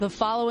The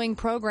following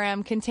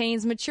program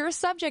contains mature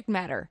subject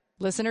matter.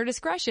 Listener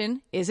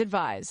discretion is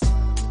advised.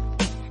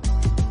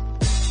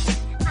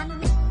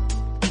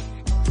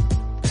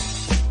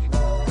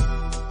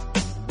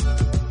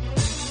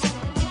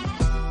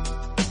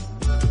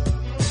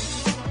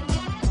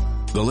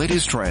 The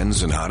latest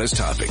trends and hottest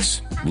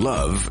topics,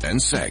 love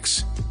and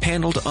sex,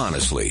 handled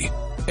honestly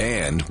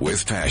and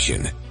with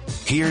passion.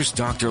 Here's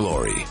Dr.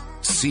 Lori,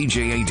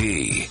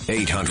 CJAD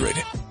 800.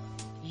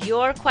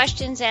 Your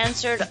questions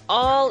answered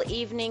all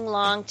evening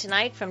long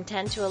tonight from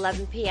 10 to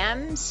 11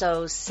 p.m.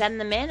 So send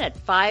them in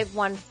at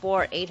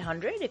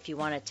 514-800. If you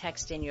want to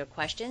text in your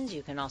questions,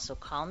 you can also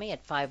call me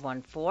at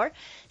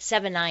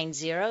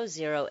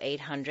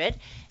 514-790-0800.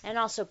 And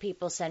also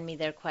people send me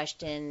their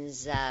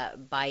questions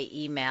by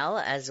email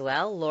as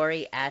well,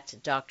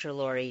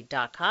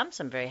 Lori@drlori.com.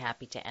 So I'm very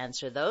happy to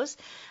answer those.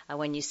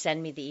 When you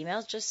send me the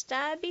emails, just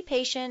be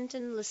patient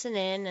and listen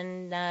in.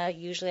 And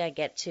usually I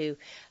get to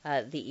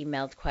the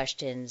emailed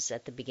questions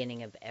at the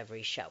beginning of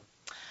every show.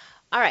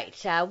 All right,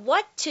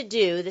 what to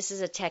do, this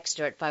is a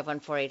texter at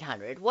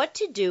 514-800, what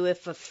to do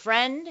if a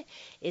friend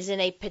is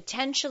in a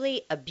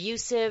potentially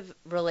abusive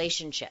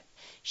relationship.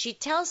 She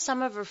tells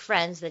some of her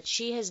friends that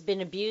she has been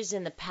abused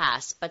in the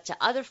past, but to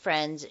other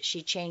friends,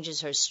 she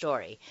changes her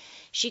story.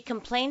 She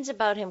complains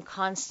about him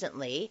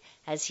constantly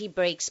as he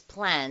breaks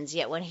plans,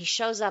 yet when he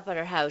shows up at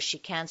her house, she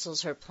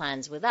cancels her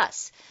plans with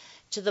us.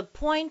 To the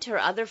point her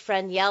other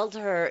friend yelled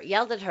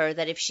at her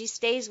that if she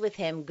stays with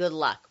him, good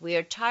luck. We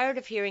are tired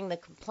of hearing the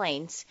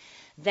complaints,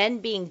 then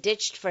being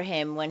ditched for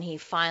him when he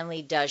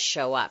finally does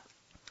show up.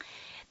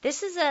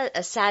 This is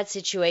a sad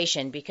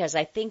situation because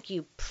I think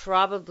you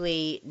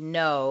probably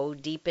know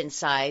deep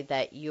inside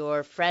that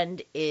your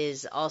friend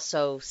is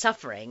also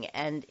suffering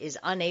and is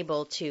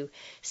unable to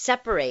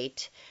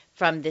separate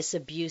from this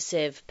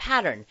abusive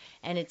pattern.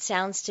 And it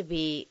sounds to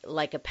be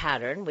like a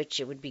pattern, which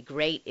it would be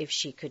great if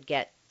she could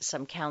get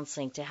some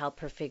counseling to help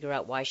her figure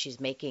out why she's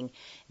making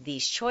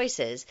these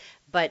choices.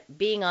 But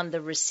being on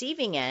the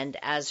receiving end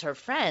as her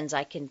friends,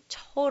 I can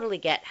totally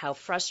get how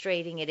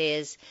frustrating it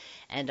is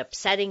and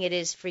upsetting it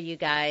is for you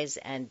guys,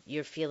 and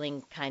you're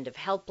feeling kind of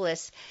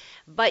helpless.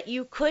 But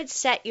you could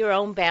set your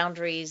own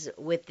boundaries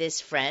with this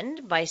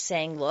friend by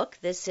saying, look,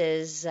 this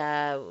is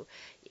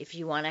if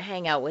you want to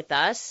hang out with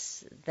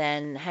us,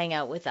 then hang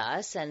out with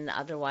us, and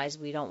otherwise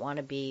we don't want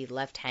to be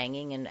left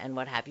hanging and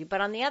what have you. But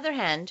on the other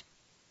hand,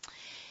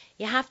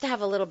 you have to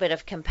have a little bit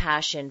of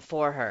compassion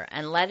for her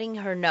and letting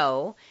her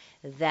know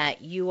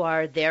that you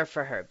are there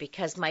for her.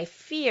 Because my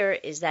fear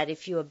is that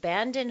if you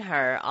abandon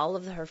her, all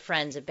of her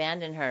friends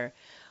abandon her,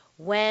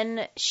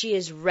 when she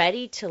is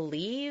ready to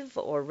leave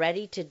or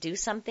ready to do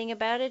something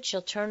about it,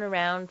 she'll turn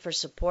around for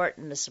support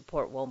and the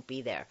support won't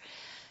be there.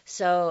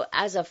 So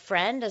as a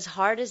friend, as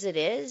hard as it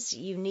is,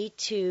 you need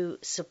to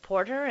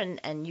support her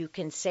and you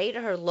can say to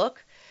her,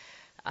 look,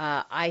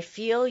 I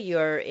feel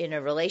you're in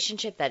a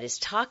relationship that is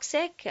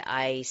toxic.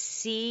 I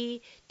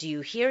see, do you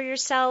hear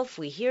yourself?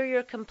 We hear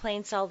your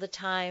complaints all the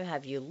time.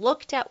 Have you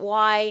looked at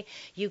why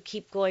you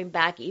keep going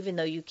back even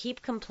though you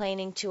keep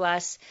complaining to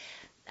us?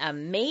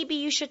 Maybe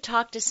you should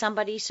talk to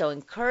somebody. So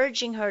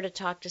encouraging her to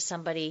talk to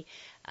somebody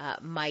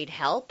might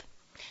help.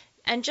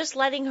 And just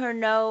letting her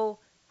know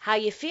how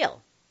you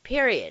feel,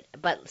 period.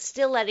 But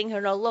still letting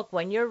her know, look,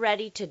 when you're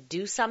ready to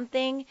do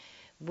something,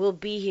 we'll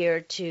be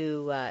here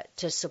to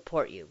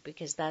support you,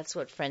 because that's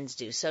what friends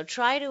do. So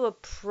try to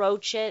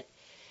approach it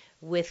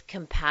with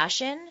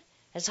compassion,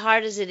 as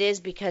hard as it is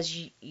because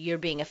you're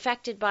being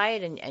affected by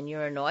it and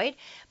you're annoyed.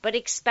 But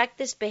expect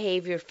this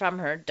behavior from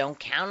her. Don't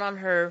count on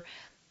her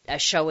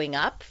showing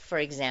up, for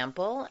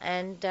example,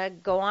 and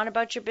go on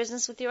about your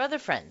business with your other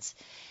friends.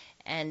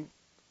 And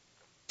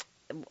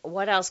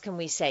what else can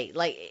we say?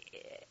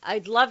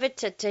 I'd love it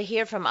to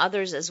hear from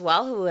others as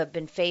well who have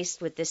been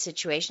faced with this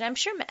situation. I'm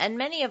sure, and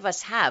many of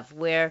us have,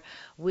 where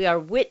we are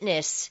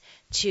witness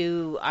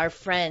to our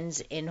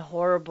friends in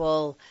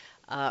horrible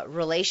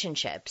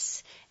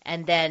relationships,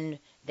 and then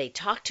they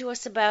talk to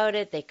us about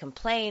it, they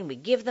complain, we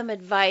give them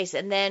advice,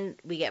 and then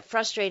we get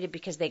frustrated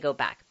because they go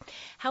back.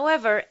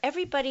 However,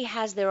 everybody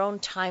has their own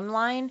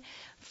timeline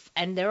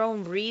and their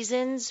own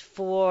reasons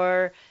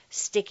for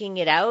sticking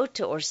it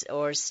out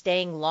or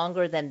staying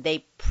longer than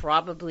they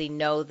probably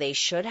know they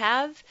should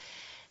have.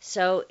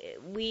 So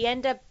we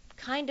end up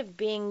kind of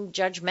being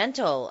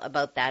judgmental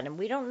about that, and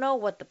we don't know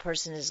what the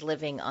person is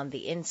living on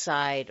the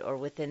inside or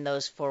within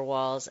those four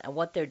walls and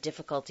what their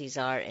difficulties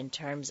are in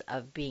terms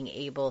of being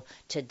able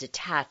to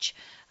detach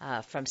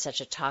from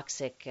such a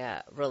toxic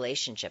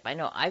relationship. I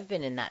know I've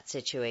been in that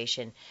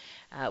situation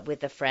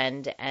with a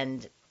friend,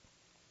 and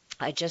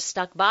I just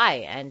stuck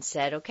by and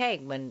said, okay,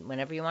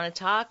 whenever you want to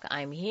talk,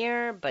 I'm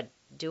here, but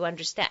do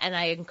understand. And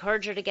I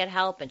encouraged her to get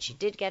help, and she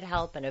did get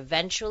help, and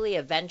eventually,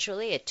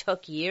 it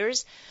took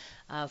years,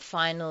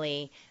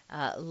 finally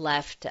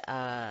left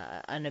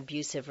an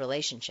abusive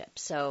relationship.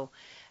 So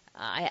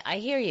I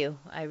hear you.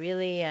 I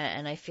really,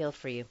 and I feel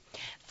for you.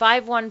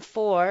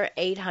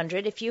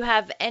 514-800. If you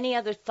have any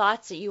other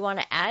thoughts that you want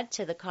to add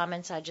to the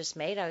comments I just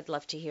made, I would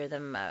love to hear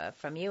them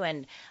from you.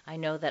 And I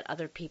know that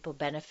other people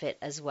benefit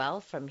as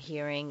well from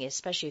hearing,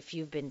 especially if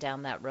you've been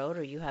down that road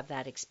or you have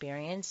that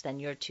experience, then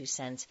your 2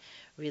 cents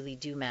really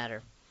do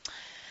matter.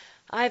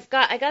 I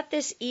got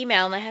this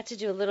email, and I had to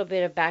do a little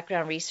bit of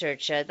background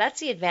research. That's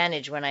the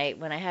advantage when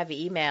I have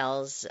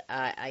emails.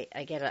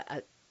 I get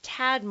a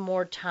tad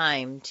more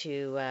time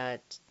to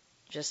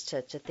just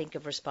to think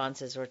of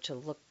responses or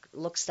to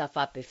look stuff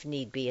up if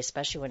need be,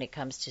 especially when it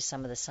comes to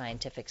some of the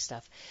scientific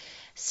stuff.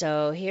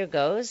 So here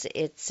goes.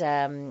 It's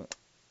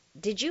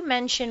did you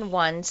mention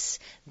once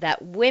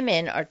that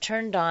women are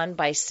turned on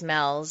by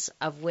smells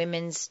of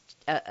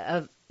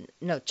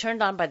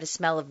turned on by the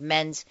smell of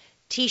men's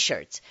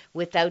T-shirts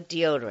without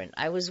deodorant?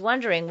 I was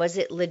wondering, was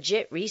it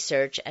legit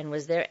research, and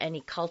was there any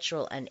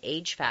cultural and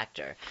age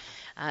factor?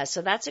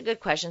 So that's a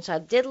good question. So I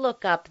did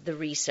look up the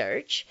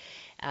research,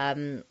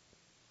 and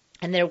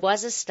there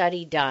was a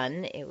study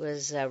done. It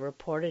was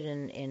reported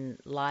in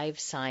Live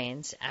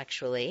Science,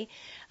 actually.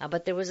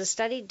 But there was a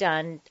study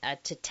done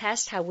to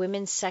test how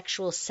women's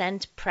sexual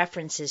scent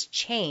preferences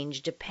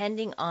change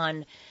depending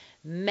on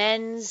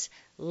men's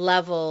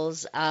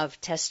levels of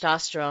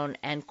testosterone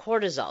and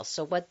cortisol.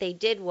 So what they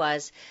did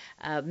was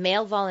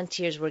male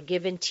volunteers were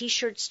given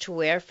T-shirts to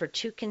wear for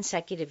 2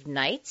 consecutive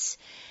nights,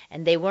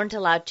 and they weren't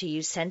allowed to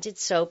use scented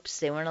soaps.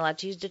 They weren't allowed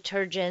to use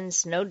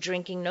detergents, no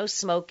drinking, no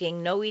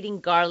smoking, no eating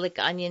garlic,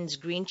 onions,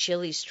 green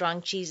chilies,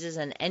 strong cheeses,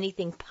 and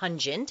anything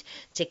pungent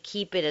to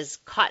keep it as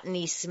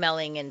cottony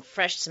smelling and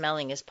fresh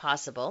smelling as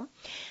possible.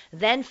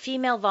 Then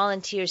female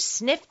volunteers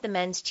sniffed the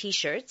men's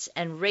T-shirts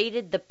and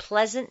rated the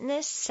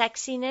pleasantness,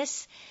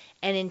 sexiness,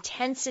 and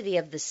intensity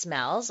of the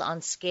smells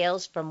on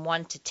scales from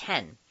 1 to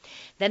 10.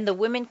 Then the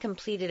women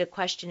completed a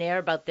questionnaire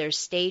about their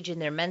stage in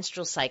their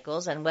menstrual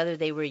cycles and whether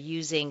they were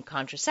using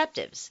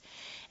contraceptives.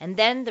 And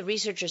then the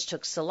researchers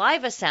took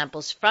saliva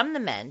samples from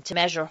the men to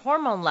measure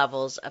hormone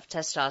levels of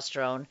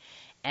testosterone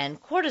and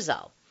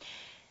cortisol.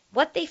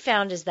 What they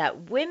found is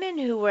that women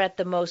who were at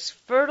the most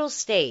fertile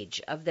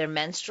stage of their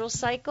menstrual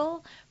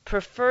cycle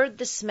preferred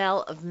the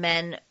smell of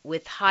men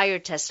with higher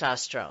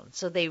testosterone.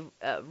 So they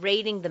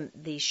rating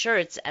the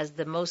shirts as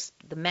the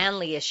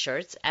manliest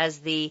shirts as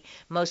the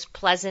most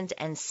pleasant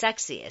and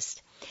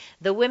sexiest.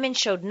 The women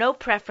showed no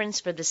preference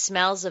for the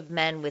smells of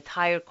men with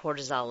higher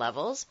cortisol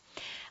levels.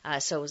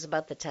 So it was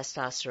about the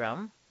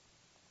testosterone.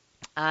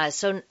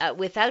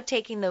 Without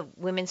taking the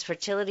women's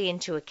fertility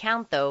into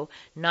account, though,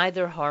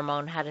 neither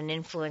hormone had an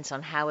influence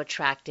on how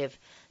attractive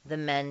the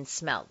men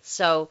smelled.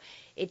 So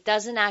it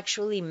doesn't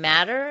actually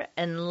matter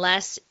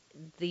unless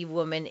the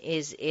woman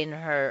is in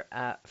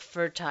her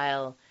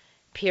fertile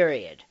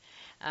period.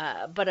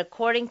 But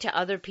according to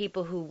other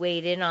people who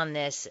weighed in on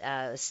this,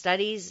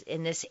 studies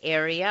in this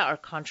area are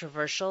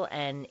controversial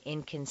and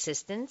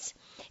inconsistent.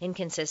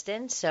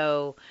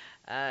 So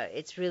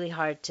it's really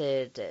hard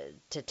to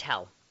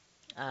tell.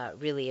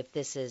 Really, if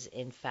this is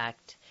in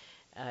fact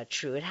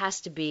true. It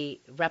has to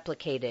be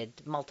replicated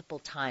multiple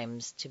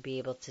times to be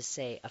able to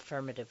say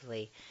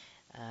affirmatively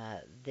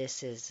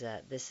this is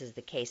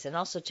the case, and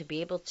also to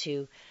be able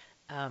to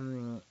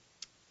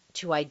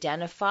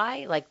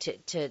identify, like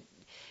to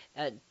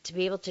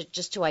be able to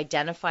just to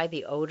identify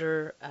the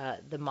odor,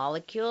 the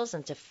molecules,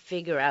 and to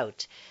figure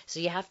out. So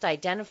you have to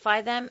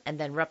identify them and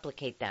then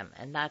replicate them,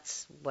 and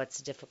that's what's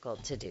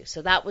difficult to do.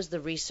 So that was the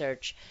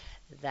research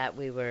that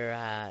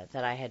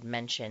that I had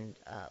mentioned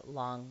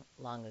long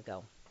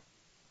ago.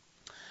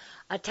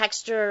 A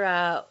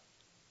texter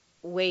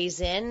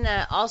weighs in.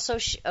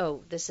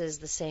 This is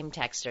the same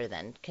texter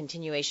then.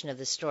 Continuation of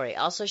the story.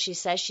 Also, she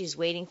says she's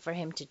waiting for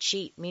him to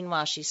cheat.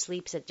 Meanwhile, she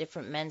sleeps at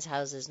different men's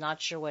houses, not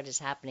sure what is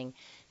happening.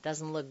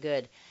 Doesn't look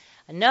good.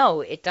 No,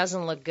 it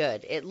doesn't look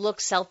good. It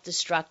looks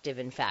self-destructive,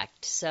 in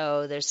fact.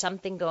 So there's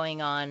something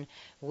going on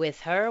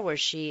with her where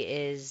she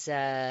is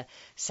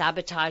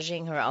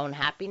sabotaging her own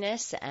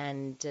happiness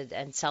and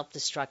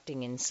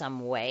self-destructing in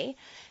some way.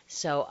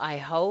 So I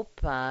hope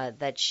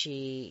that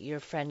your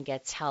friend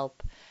gets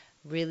help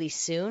really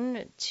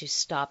soon to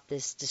stop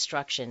this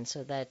destruction,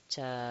 so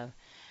that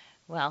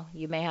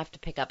you may have to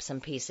pick up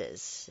some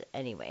pieces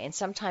anyway. And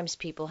sometimes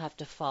people have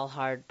to fall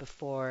hard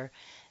before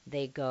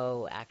they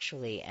go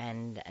actually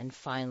and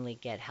finally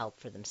get help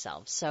for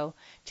themselves. So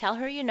tell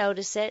her you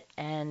notice it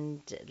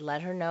and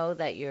let her know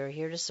that you're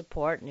here to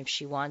support, and if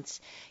she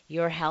wants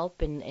your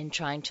help in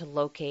trying to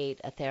locate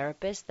a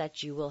therapist,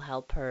 that you will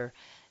help her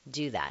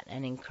do that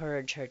and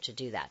encourage her to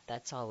do that.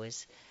 That's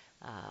always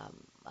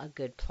a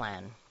good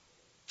plan.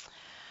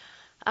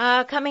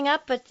 Coming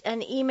up,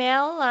 an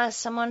email.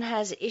 Someone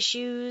has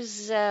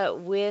issues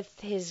with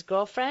his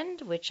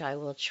girlfriend, which I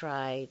will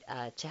try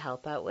to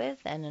help out with,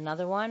 and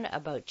another one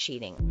about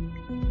cheating.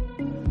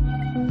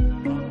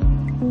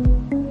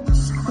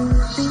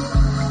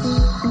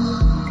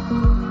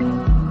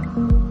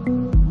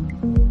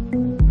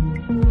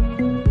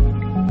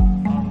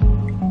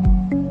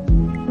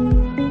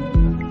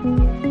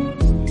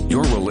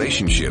 Your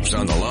relationship's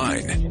on the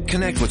line.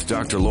 Connect Connect with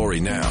Dr. Lori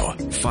now.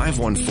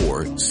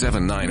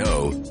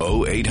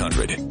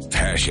 514-790-0800.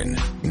 Passion.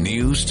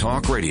 News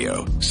Talk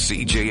Radio.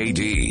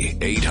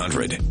 CJAD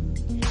 800.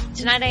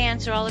 Tonight I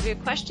answer all of your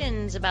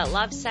questions about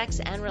love, sex,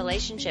 and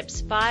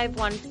relationships.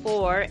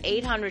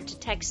 514-800 to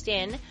text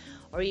in,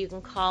 or you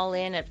can call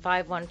in at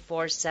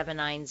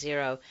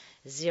 514-790-0800.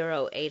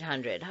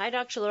 Hi,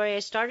 Dr. Lori. I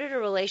started a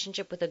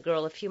relationship with a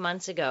girl a few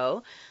months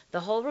ago. The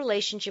whole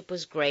relationship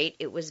was great.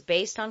 It was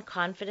based on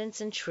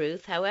confidence and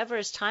truth. However,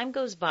 as time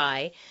goes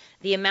by,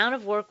 the amount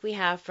of work we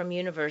have from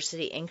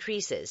university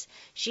increases.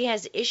 She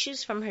has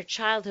issues from her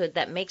childhood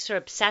that makes her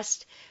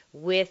obsessed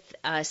with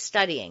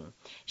studying.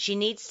 She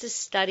needs to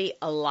study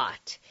a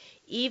lot.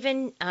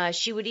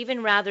 She would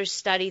even rather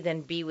study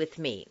than be with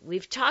me.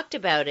 We've talked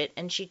about it,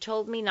 and she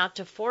told me not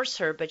to force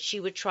her, but she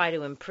would try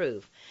to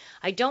improve.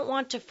 I don't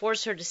want to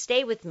force her to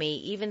stay with me,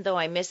 even though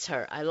I miss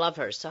her. I love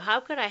her. So how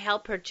could I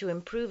help her to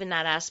improve in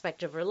that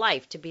aspect of her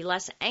life, to be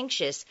less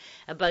anxious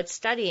about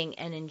studying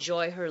and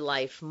enjoy her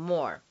life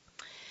more?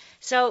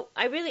 So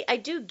I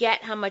do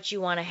get how much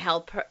you want to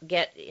help her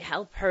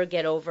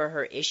get over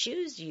her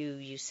issues.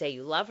 You say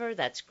you love her.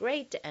 That's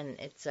great, and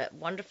it's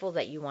wonderful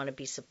that you want to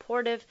be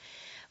supportive.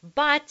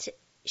 But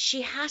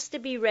she has to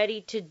be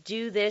ready to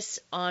do this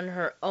on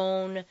her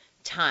own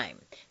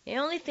time. The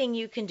only thing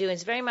you can do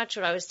is very much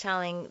what I was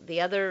telling the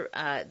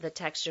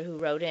texter who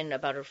wrote in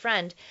about her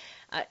friend.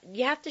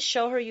 You have to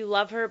show her you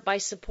love her by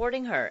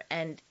supporting her,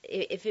 and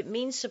if it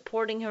means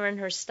supporting her in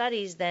her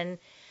studies, then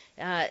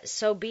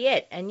so be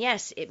it. And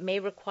yes, it may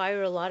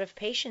require a lot of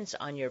patience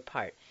on your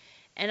part.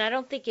 And I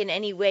don't think in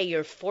any way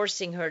you're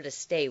forcing her to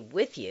stay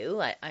with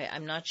you.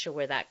 I'm not sure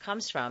where that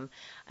comes from.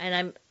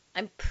 And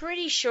I'm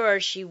pretty sure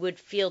she would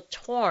feel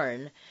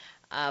torn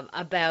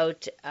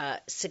about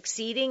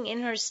succeeding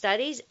in her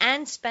studies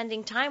and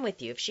spending time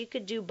with you. If she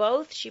could do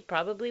both, she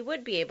probably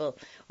would be able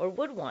or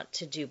would want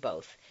to do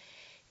both.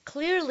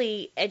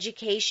 Clearly,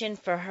 education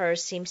for her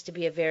seems to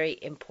be a very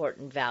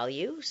important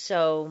value.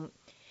 So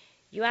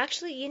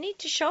you need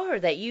to show her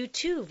that you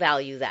too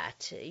value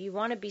that. You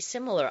want to be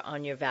similar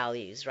on your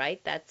values, right?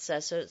 That's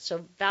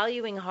so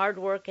valuing hard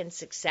work and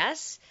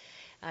success.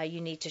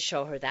 You need to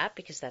show her that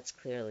because that's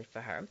clearly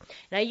for her.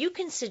 Now, you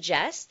can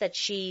suggest that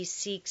she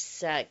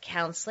seeks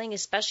counseling,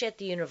 especially at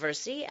the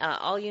university.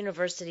 All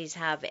universities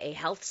have a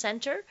health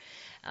center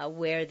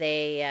where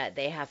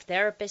they have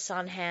therapists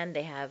on hand.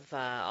 They have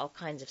all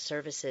kinds of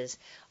services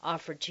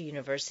offered to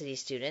university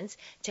students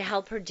to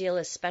help her deal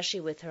especially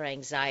with her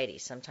anxiety.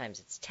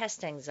 Sometimes it's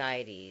test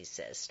anxiety,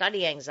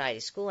 study anxiety,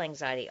 school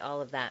anxiety,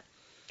 all of that.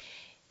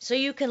 So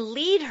you can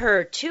lead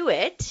her to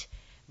it,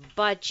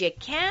 but you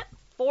can't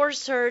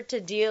force her to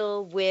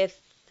deal with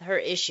her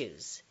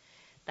issues.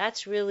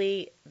 That's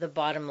really the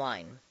bottom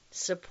line.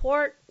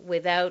 Support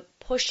without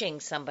pushing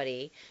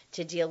somebody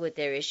to deal with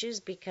their issues,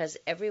 because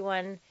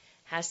everyone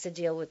has to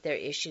deal with their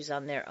issues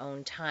on their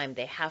own time.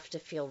 They have to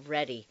feel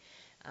ready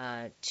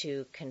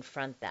to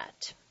confront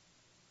that.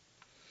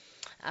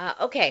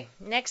 Okay,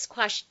 next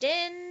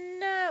question.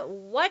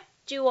 What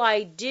do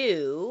I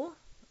do?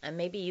 And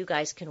maybe you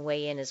guys can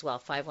weigh in as well,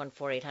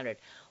 514-800.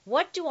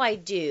 What do I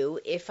do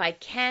if I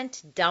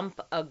can't dump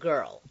a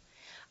girl?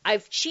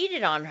 I've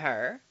cheated on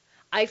her.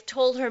 I've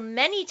told her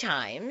many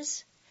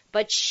times,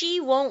 but she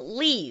won't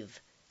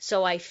leave.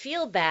 So I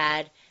feel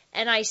bad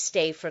and I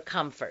stay for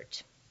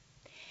comfort.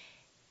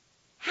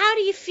 How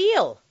do you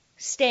feel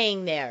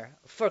staying there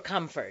for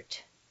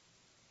comfort?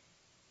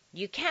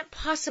 You can't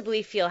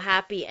possibly feel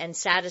happy and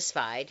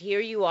satisfied. Here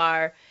you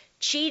are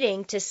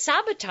cheating to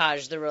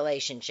sabotage the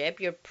relationship.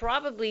 You're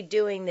probably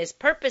doing this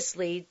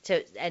purposely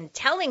and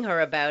telling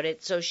her about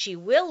it so she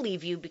will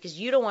leave you because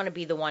you don't want to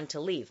be the one to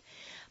leave.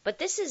 But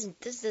this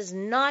does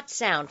not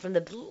sound, from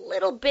the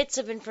little bits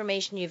of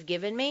information you've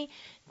given me,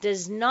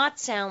 does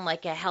not sound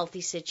like a healthy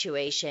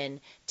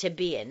situation to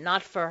be in,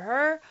 not for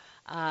her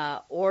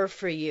or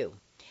for you.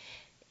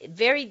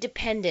 Very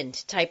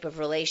dependent type of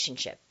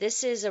relationship.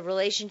 This is a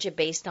relationship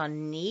based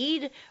on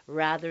need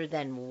rather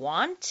than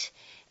want.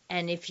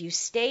 And if you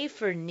stay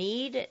for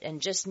need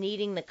and just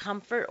needing the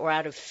comfort or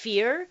out of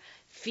fear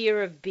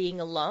of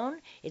being alone,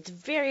 it's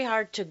very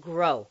hard to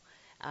grow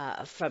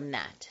from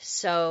that.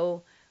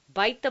 So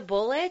bite the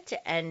bullet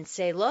and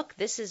say, look,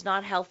 this is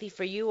not healthy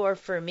for you or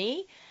for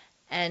me,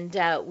 and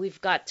we've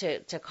got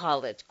to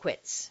call it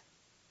quits.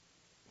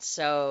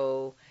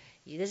 So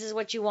this is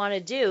what you want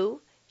to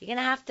do. You're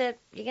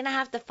gonna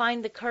have to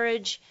find the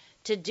courage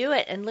to do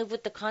it and live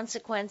with the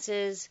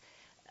consequences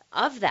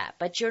of that.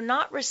 But you're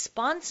not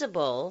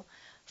responsible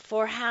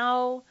for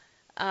how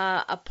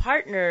a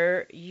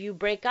partner you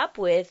break up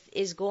with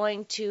is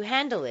going to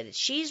handle it.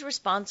 She's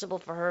responsible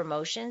for her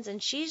emotions,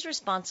 and she's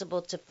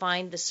responsible to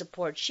find the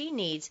support she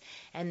needs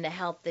and the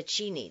help that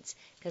she needs.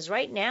 Because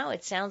right now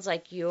it sounds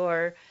like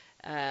you're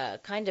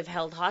kind of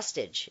held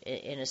hostage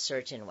in a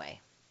certain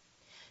way.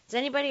 Does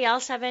anybody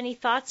else have any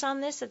thoughts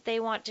on this that they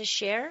want to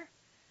share?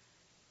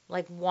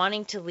 Like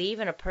wanting to leave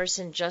and a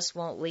person just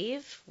won't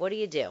leave? What do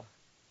you do?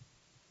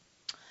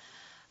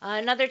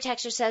 Another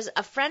texter says,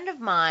 a friend of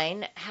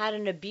mine had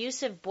an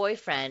abusive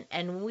boyfriend,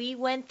 and we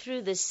went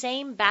through the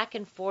same back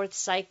and forth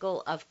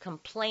cycle of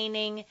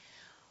complaining,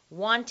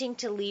 wanting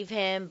to leave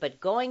him,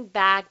 but going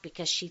back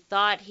because she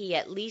thought he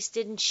at least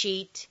didn't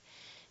cheat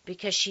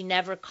because she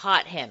never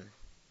caught him.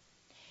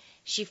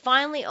 She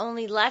finally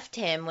only left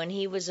him when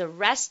he was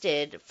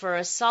arrested for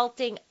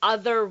assaulting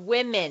other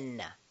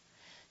women.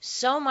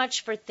 So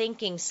much for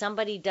thinking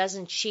somebody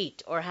doesn't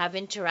cheat or have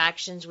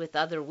interactions with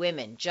other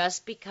women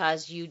just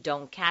because you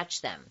don't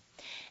catch them.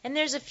 And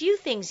there's a few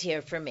things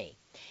here for me.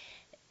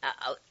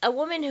 A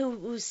woman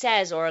who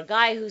says, or a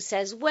guy who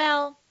says,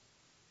 well,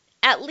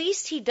 at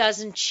least he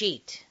doesn't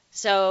cheat.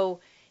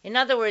 So, in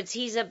other words,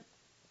 he's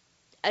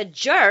a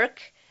jerk,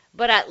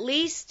 but at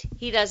least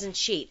he doesn't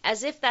cheat.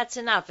 As if that's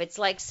enough. It's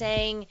like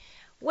saying,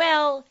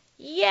 well,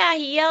 yeah,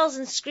 he yells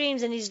and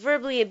screams and he's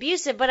verbally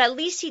abusive, but at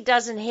least he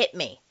doesn't hit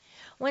me.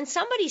 When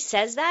somebody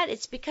says that,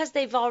 it's because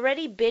they've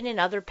already been in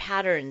other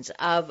patterns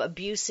of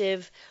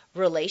abusive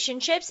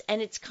relationships,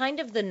 and it's kind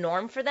of the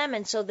norm for them,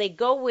 and so they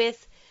go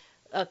with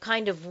a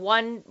kind of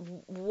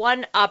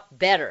one up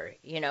better,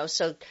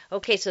 So,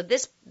 okay, so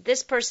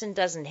this person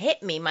doesn't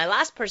hit me. My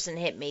last person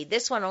hit me.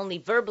 This one only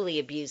verbally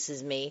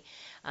abuses me,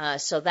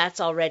 so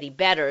that's already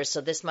better,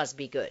 so this must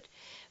be good.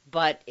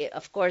 But,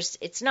 of course,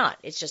 it's not.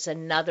 It's just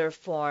another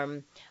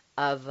form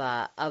of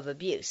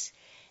abuse.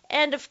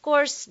 And, of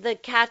course, the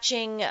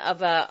catching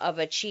of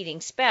a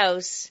cheating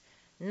spouse,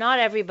 not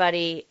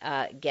everybody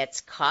gets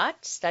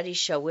caught. Studies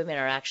show women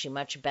are actually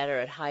much better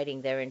at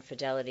hiding their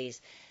infidelities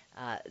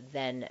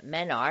than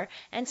men are.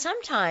 And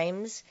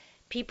sometimes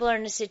people are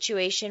in a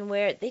situation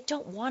where they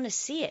don't want to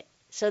see it.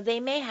 So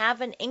they may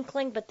have an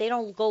inkling, but they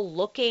don't go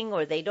looking,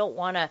 or they don't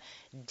want to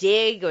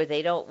dig, or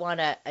they don't want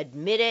to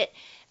admit it,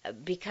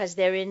 because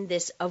they're in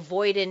this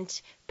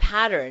avoidant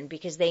pattern,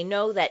 because they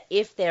know that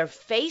if they're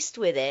faced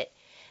with it,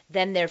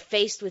 then they're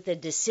faced with a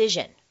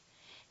decision.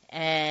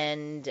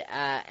 And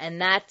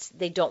that's,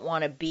 they don't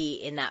want to be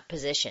in that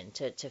position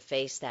to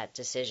face that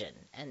decision.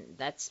 And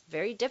that's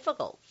very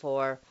difficult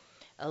for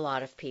a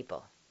lot of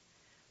people.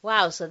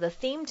 Wow, so the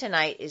theme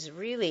tonight is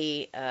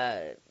really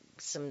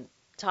some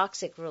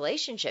toxic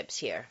relationships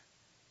here.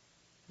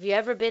 Have you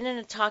ever been in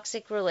a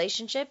toxic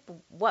relationship?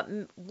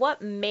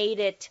 What made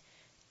it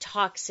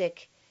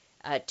toxic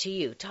to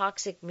you?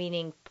 Toxic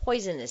meaning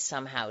poisonous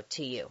somehow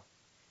to you.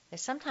 And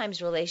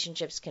sometimes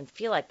relationships can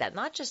feel like that,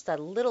 not just a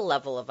little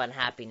level of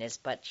unhappiness,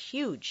 but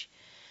huge,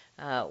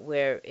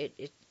 where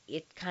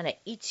it kind of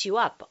eats you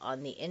up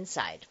on the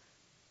inside.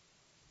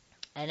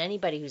 And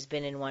anybody who's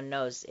been in one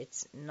knows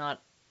it's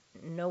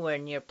nowhere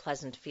near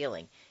pleasant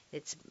feeling.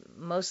 It's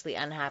mostly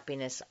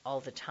unhappiness all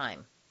the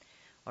time,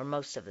 or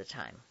most of the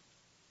time.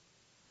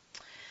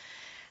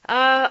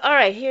 All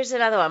right, here's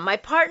another one. My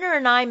partner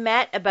and I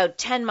met about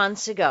 10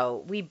 months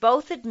ago. We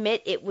both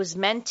admit it was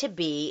meant to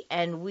be,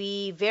 and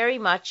we very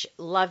much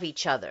love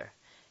each other.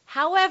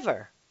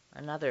 However,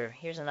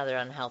 here's another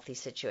unhealthy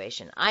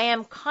situation. I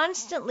am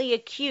constantly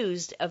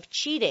accused of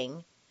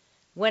cheating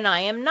when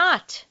I am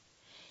not.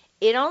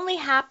 It only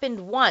happened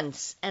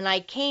once, and I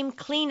came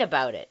clean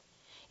about it.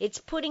 It's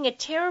putting a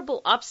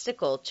terrible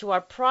obstacle to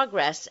our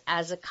progress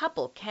as a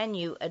couple. Can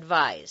you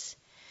advise?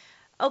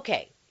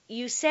 Okay,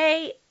 you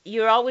say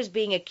you're always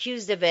being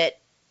accused of it,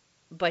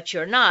 but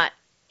you're not,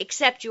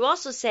 except you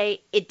also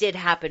say it did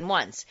happen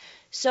once.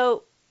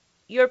 So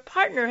your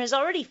partner has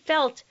already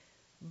felt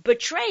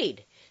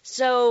betrayed.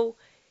 So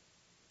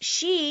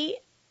she,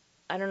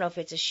 I don't know if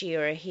it's a she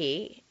or a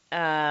he,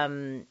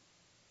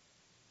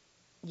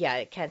 yeah,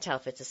 I can't tell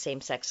if it's a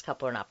same-sex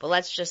couple or not, but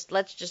let's just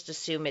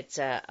assume it's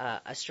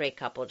a straight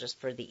couple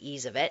just for the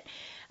ease of it.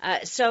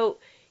 So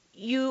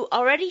you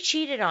already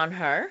cheated on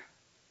her,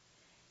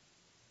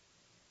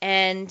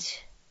 and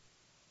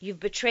you've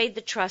betrayed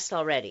the trust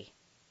already.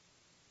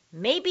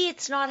 Maybe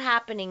it's not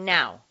happening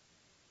now,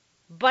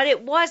 but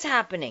it was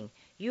happening.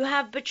 You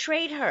have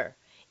betrayed her.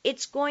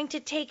 It's going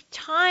to take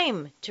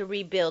time to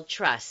rebuild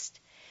trust.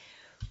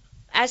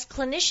 As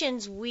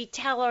clinicians, we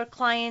tell our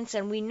clients,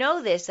 and we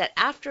know this, that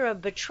after a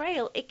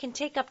betrayal, it can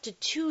take up to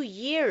 2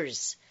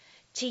 years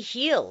to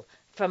heal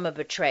from a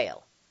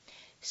betrayal.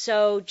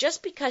 So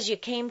just because you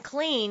came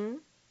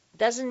clean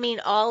doesn't mean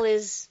all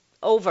is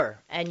over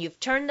and you've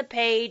turned the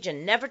page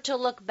and never to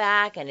look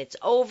back and it's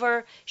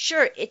over.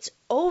 Sure, it's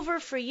over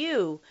for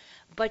you,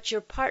 but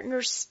your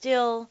partner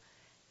still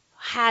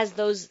has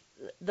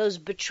those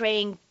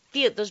betrayed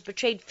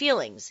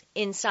feelings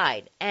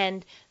inside,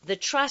 and the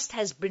trust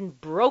has been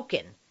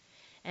broken.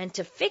 And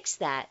to fix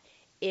that,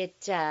 it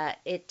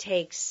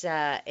takes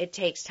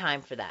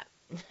time for that.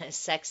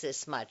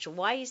 Sexist much.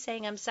 Why are you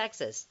saying I'm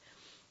sexist?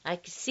 I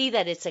see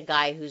that it's a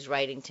guy who's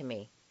writing to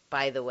me,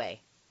 by the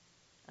way.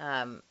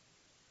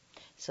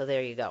 So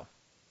there you go.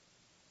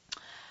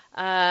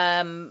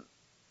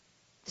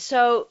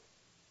 So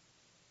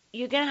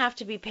you're going to have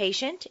to be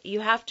patient. You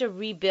have to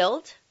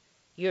rebuild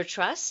your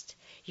trust.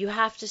 You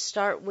have to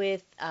start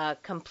with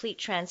complete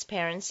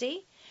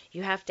transparency.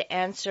 You have to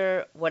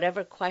answer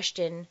whatever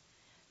question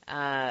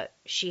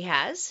she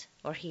has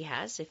or he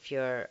has if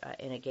you're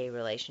in a gay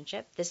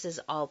relationship. This is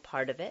all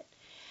part of it.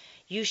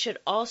 You should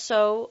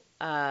also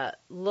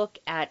look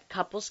at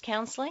couples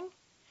counseling.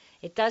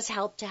 It does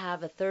help to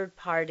have a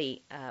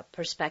third-party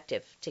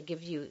perspective to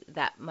give you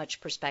that much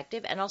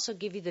perspective and also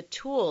give you the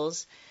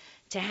tools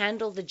to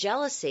handle the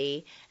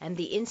jealousy and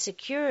the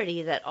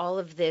insecurity that all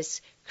of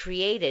this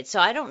created. So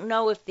I don't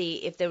know if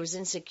there was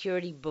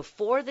insecurity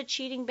before the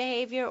cheating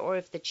behavior or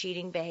if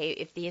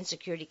the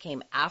insecurity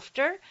came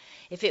after.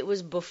 If it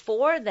was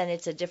before, then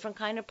it's a different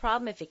kind of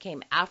problem. If it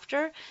came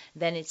after,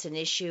 then it's an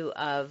issue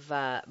of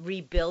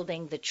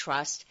rebuilding the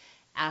trust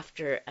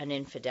after an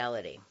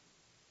infidelity.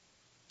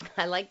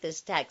 I like this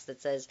text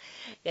that says,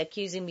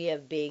 accusing me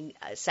of being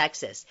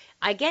sexist.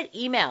 I get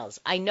emails.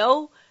 I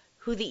know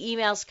who the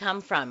emails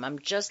come from. I'm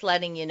just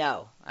letting you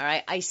know. All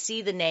right. I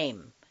see the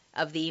name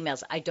of the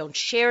emails. I don't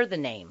share the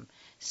name.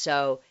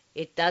 So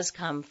it does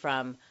come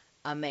from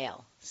a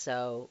male.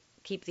 So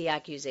keep the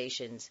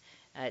accusations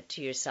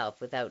to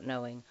yourself without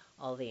knowing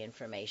all the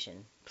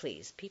information.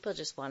 Please. People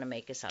just want to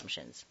make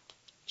assumptions.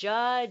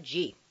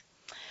 Judgy.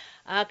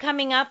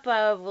 Coming up,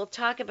 we'll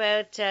talk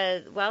about,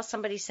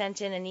 somebody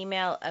sent in an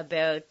email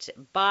about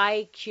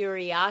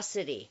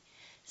bi-curiosity.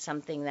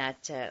 Something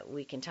that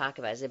we can talk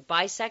about. Is it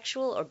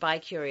bisexual or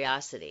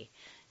bi-curiosity?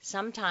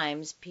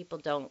 Sometimes people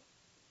don't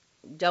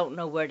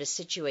know where to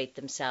situate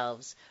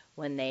themselves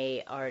when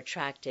they are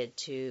attracted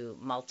to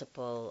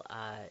multiple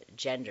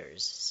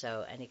genders.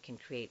 And it can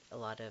create a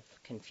lot of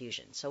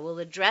confusion. So we'll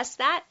address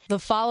that. The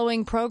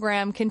following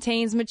program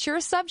contains mature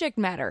subject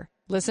matter.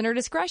 Listener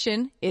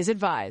discretion is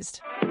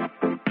advised.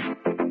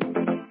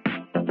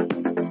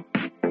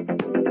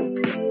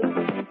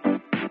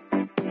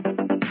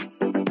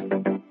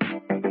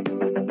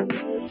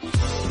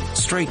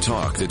 Straight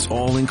talk that's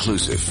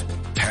all-inclusive.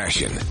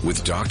 Passion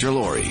with Dr.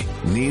 Lori.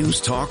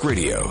 News Talk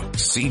Radio.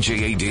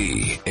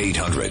 CJAD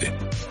 800.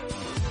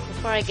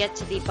 Before I get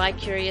to the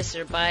bi-curious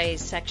or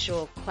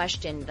bisexual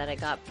question that I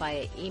got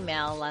by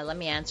email, let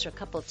me answer a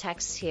couple of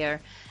texts here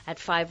at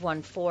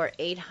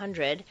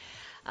 514-800.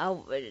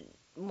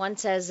 One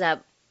says,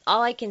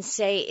 all I can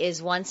say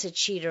is once a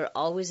cheater,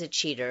 always a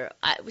cheater.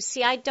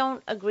 I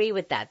don't agree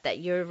with that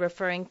you're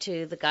referring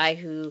to the guy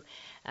who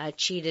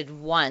cheated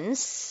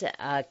once,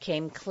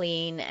 came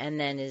clean, and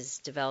then is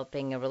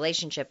developing a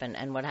relationship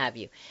and what have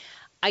you.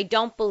 I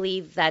don't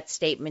believe that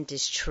statement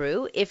is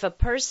true. If a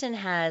person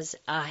has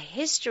a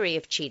history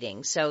of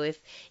cheating, so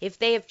if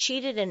they have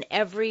cheated in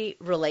every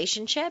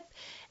relationship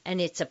and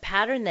it's a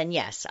pattern, then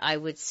yes, I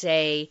would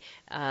say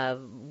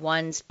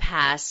one's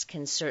past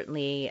can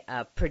certainly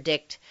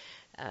predict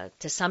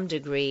to some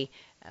degree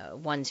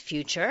one's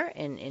future,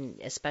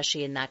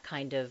 especially in that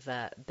kind of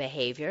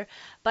behavior,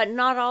 but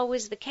not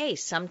always the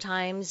case.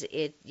 Sometimes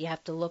you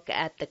have to look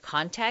at the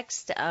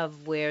context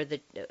of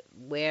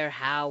where,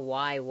 how,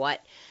 why, what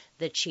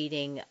the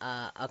cheating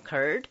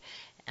occurred.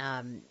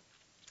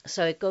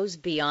 So it goes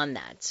beyond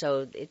that.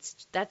 So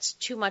that's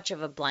too much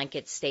of a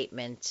blanket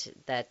statement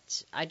that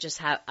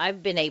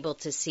I've been able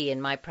to see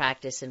in my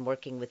practice and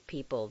working with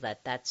people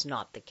that that's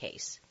not the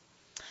case.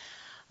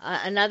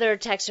 Another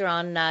texter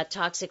on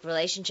toxic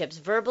relationships.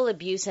 Verbal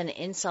abuse and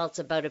insults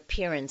about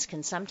appearance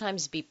can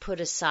sometimes be put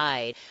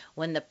aside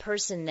when the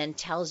person then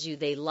tells you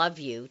they love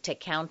you to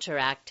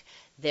counteract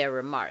their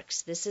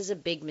remarks. This is a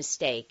big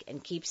mistake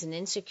and keeps an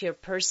insecure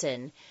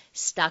person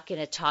stuck in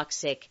a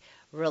toxic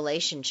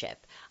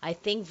relationship. I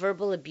think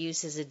verbal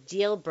abuse is a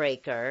deal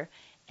breaker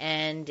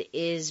and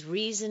is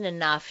reason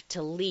enough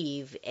to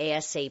leave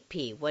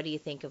ASAP. What do you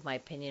think of my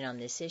opinion on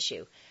this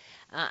issue?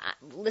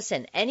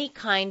 Listen, any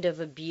kind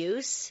of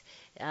abuse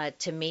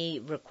to me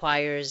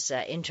requires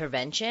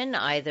intervention,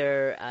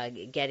 either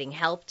getting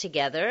help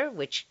together,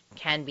 which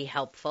can be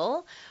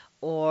helpful,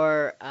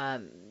 or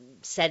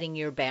setting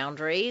your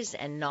boundaries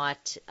and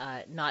not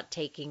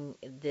taking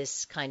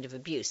this kind of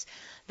abuse.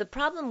 The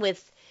problem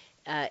with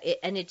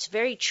and it's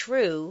very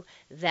true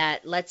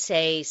that, let's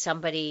say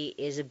somebody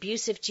is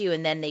abusive to you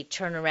and then they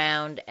turn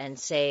around and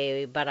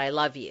say, but I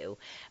love you.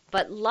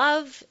 But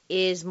love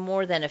is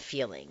more than a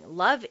feeling.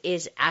 Love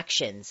is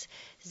actions.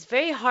 It's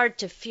very hard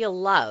to feel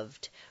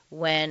loved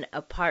when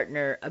a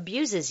partner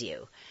abuses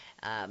you,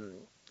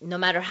 no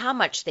matter how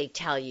much they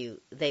tell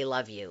you they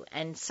love you.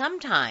 And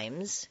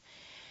sometimes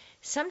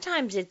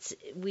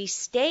we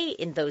stay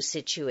in those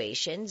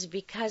situations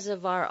because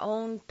of our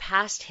own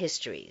past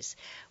histories,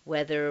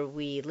 whether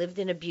we lived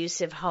in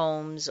abusive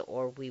homes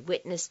or we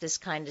witnessed this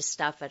kind of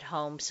stuff at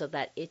home, so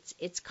that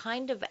it's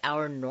kind of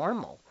our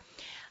normal.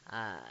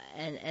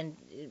 And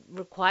it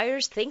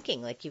requires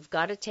thinking. Like, you've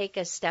got to take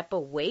a step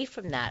away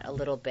from that a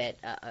little bit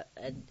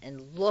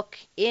and look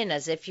in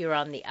as if you're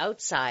on the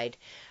outside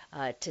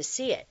to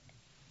see it.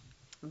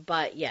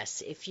 But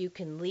yes, if you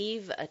can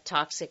leave a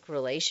toxic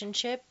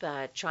relationship,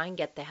 try and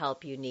get the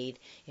help you need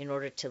in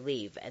order to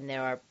leave. And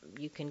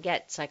you can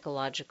get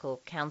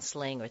psychological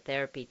counseling or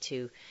therapy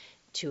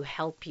to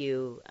help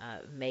you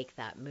make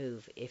that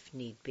move if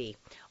need be.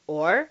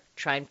 Or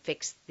try and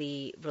fix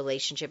the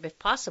relationship if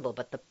possible,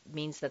 but that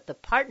means that the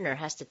partner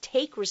has to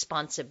take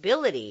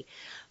responsibility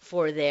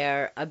for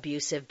their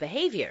abusive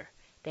behavior.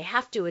 they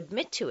have to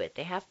admit to it.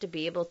 They have to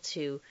be able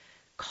to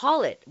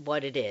call it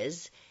what it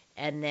is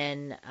and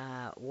then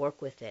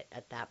work with it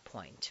at that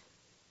point.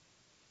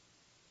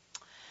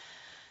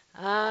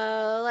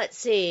 Let's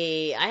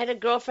see. I had a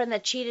girlfriend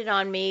that cheated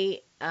on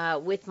me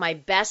with my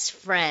best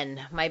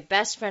friend. My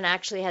best friend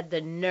actually had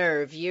the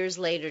nerve years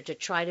later to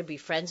try to be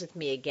friends with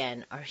me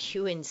again. Are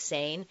you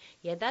insane?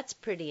 Yeah, that's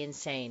pretty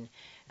insane.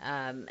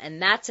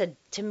 And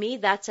to me,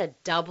 that's a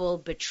double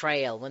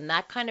betrayal. When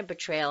that kind of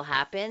betrayal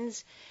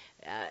happens,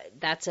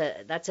 that's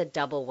a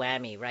double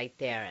whammy right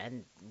there.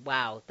 And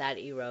wow, that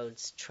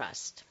erodes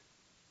trust.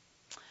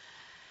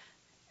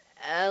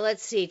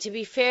 Let's see. To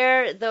be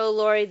fair, though,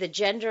 Lori, the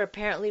gender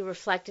apparently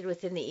reflected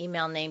within the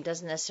email name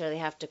doesn't necessarily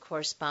have to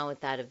correspond with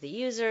that of the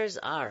users.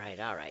 All right.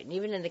 And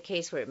even in the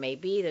case where it may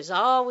be, there's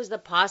always the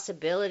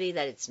possibility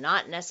that it's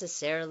not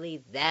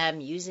necessarily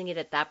them using it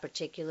at that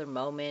particular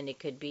moment. It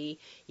could be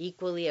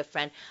equally a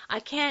friend.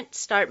 I can't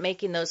start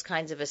making those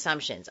kinds of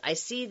assumptions. I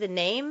see the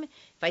name.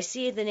 If I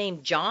see the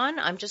name John,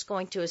 I'm just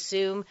going to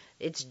assume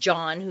it's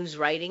John who's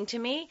writing to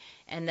me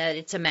and that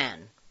it's a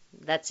man.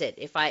 That's it.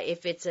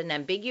 If it's an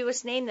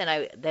ambiguous name, then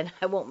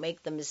I won't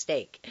make the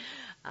mistake,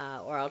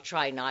 or I'll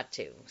try not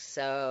to.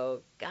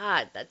 So,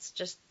 God, that's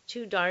just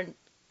too darn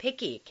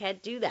picky.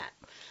 Can't do that.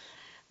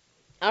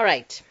 All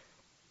right.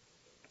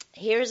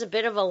 Here's a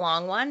bit of a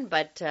long one,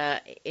 but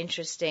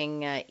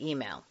interesting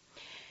email.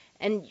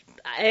 And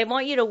I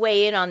want you to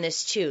weigh in on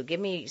this too. Give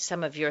me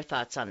some of your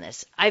thoughts on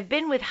this. I've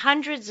been with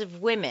hundreds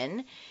of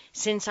women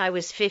since I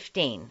was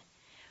 15.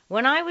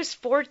 When I was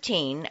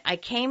 14, I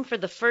came for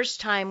the first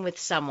time with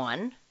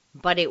someone,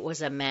 but it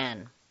was a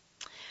man.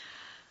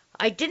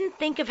 I didn't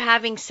think of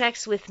having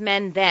sex with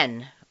men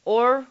then,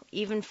 or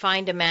even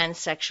find a man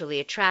sexually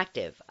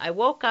attractive. I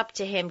woke up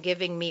to him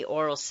giving me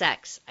oral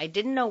sex. I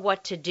didn't know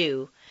what to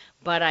do,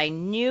 but I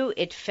knew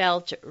it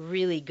felt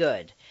really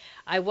good.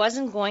 I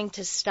wasn't going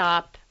to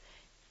stop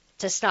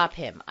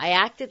him. I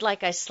acted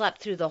like I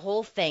slept through the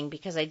whole thing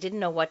because I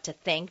didn't know what to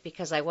think,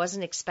 because I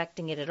wasn't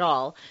expecting it at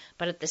all,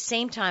 but at the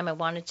same time I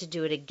wanted to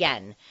do it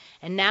again.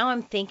 And now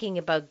I'm thinking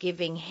about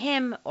giving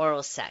him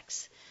oral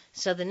sex.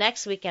 So the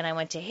next weekend I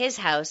went to his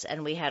house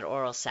and we had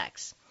oral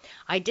sex.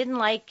 I didn't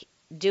like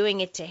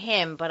doing it to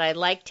him, but I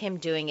liked him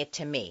doing it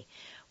to me.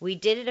 We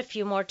did it a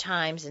few more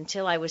times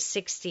until I was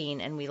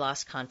 16 and we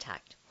lost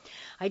contact.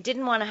 I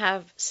didn't want to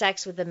have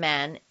sex with a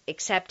man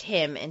except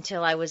him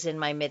until I was in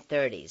my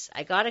mid-30s.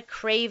 I got a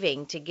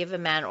craving to give a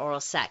man oral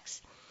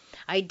sex.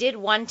 I did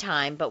one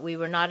time, but we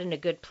were not in a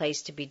good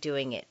place to be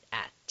doing it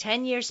at.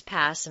 10 years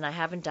passed, and I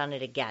haven't done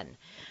it again.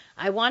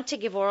 I want to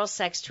give oral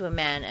sex to a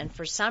man, and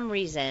for some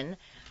reason,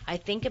 I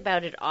think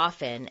about it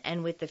often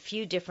and with a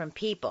few different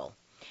people.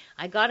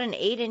 I got an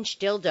 8-inch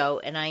dildo,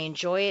 and I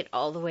enjoy it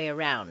all the way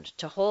around.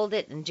 To hold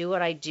it and do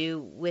what I do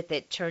with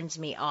it turns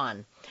me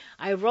on.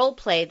 I role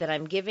play that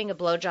I'm giving a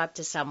blowjob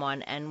to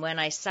someone, and when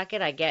I suck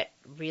it, I get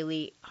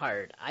really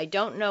hard. I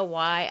don't know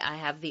why I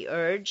have the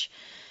urge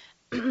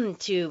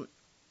to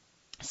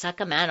suck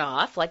a man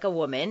off like a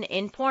woman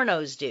in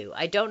pornos do.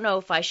 I don't know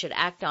if I should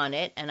act on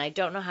it, and I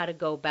don't know how to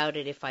go about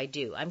it if I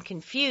do. I'm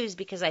confused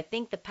because I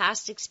think the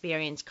past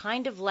experience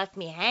kind of left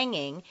me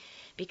hanging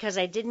because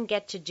I didn't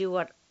get to do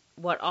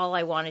what all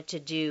I wanted to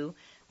do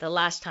the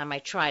last time I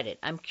tried it.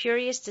 I'm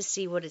curious to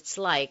see what it's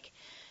like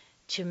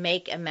to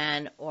make a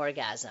man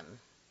orgasm.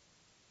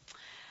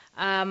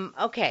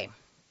 Okay.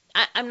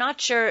 I'm not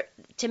sure.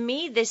 To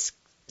me, this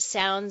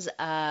sounds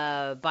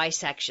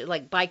bisexual,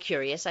 like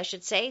bi-curious, I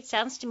should say. It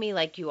sounds to me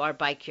like you are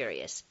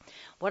bi-curious.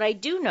 What I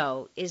do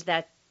know is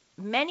that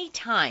many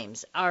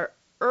times our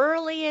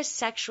earliest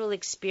sexual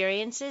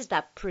experiences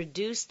that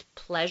produced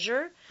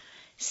pleasure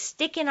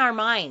stick in our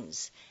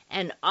minds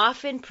and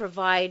often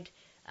provide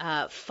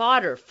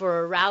fodder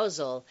for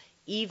arousal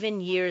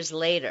even years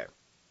later.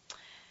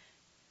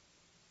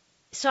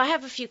 So I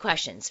have a few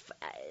questions.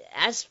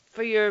 As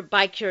for your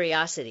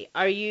bi-curiosity,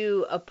 are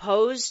you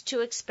opposed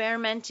to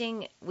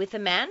experimenting with a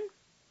man?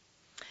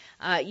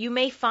 You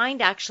may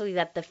find actually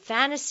that the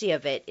fantasy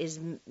of it is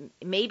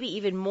maybe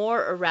even more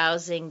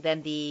arousing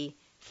than the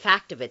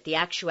fact of it, the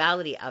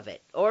actuality of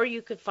it. Or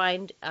you could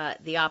find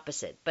the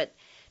opposite. But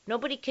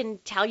nobody can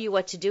tell you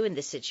what to do in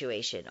this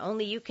situation.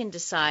 Only you can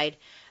decide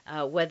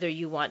whether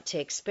you want to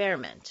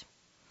experiment.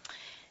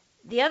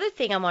 The other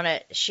thing I want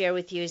to share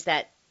with you is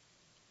that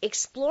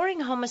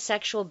exploring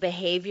homosexual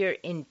behavior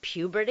in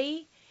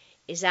puberty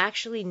is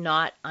actually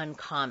not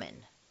uncommon.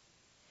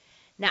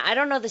 Now, I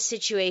don't know the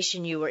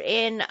situation you were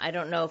in. I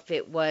don't know if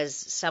it was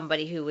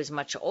somebody who was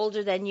much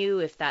older than you.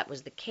 If that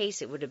was the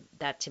case,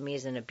 that to me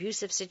is an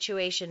abusive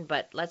situation.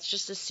 But let's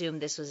just assume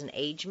this was an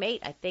age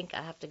mate. I think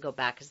I have to go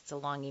back because it's a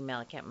long email.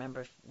 I can't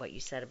remember what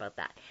you said about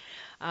that.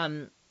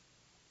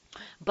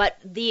 But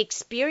the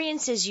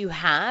experiences you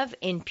have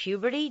in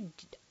puberty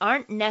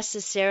aren't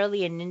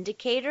necessarily an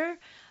indicator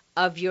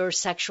of your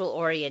sexual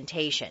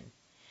orientation.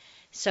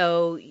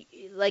 So,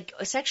 like,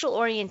 sexual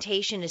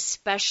orientation,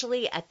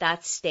 especially at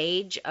that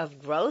stage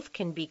of growth,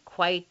 can be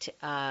quite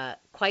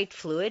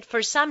fluid.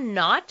 For some,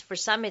 not. For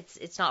some,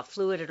 it's not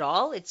fluid at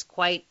all. It's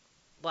quite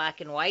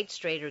black and white,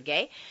 straight or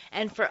gay.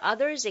 And for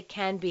others, it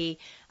can be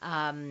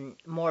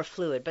more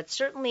fluid. But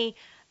certainly,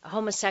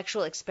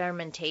 homosexual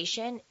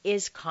experimentation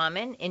is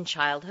common in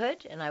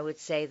childhood, and I would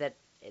say that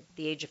at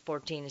the age of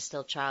 14 is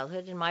still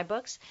childhood in my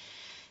books.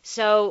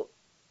 So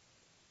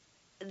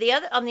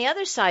on the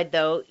other side,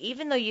 though,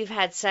 even though you've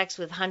had sex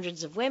with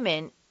hundreds of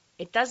women,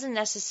 it doesn't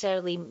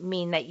necessarily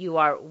mean that you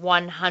are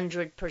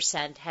 100%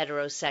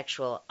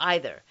 heterosexual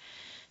either.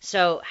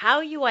 So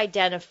how you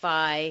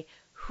identify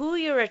who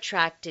you're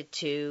attracted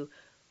to,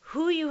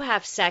 who you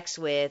have sex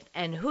with,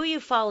 and who you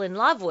fall in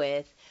love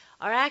with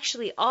are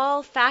actually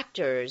all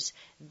factors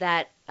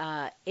that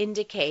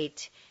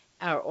indicate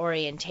our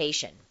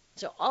orientation.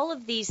 So all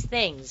of these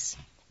things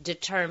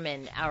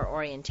determine our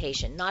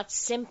orientation, not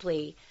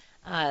simply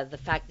the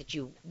fact that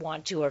you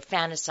want to or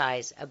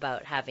fantasize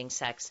about having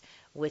sex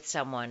with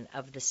someone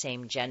of the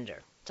same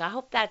gender. So I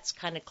hope that's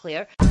kind of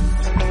clear.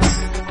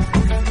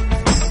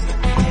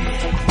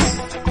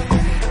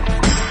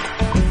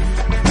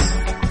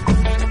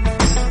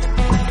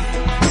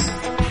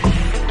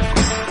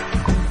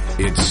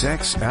 It's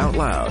Sex Out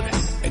Loud,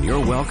 and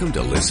you're welcome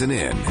to listen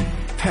in.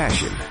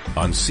 Passion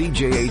on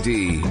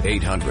CJAD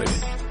 800.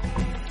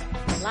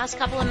 Last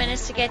couple of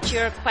minutes to get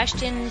your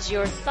questions,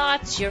 your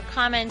thoughts, your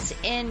comments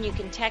in. You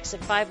can text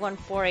at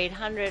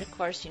 514-800. Of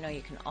course, you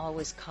can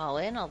always call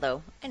in,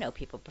 although I know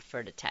people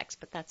prefer to text,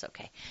 but that's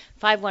okay.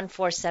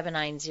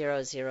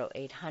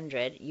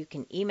 514-790-0800. You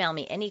can email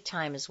me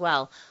anytime as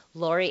well,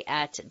 Laurie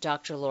at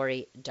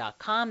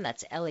drlaurie.com.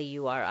 That's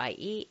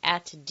Laurie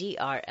at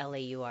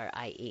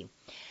drlaurie.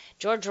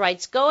 George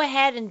writes, go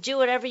ahead and do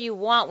whatever you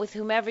want with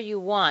whomever you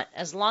want,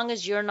 as long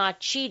as you're not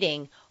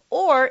cheating,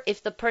 or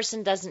if the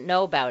person doesn't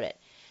know about it.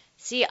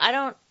 See,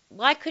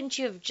 why couldn't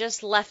you have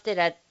just left it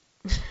at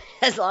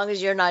as long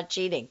as you're not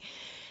cheating?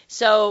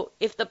 So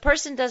if the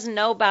person doesn't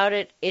know about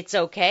it, it's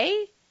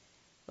okay?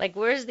 Like,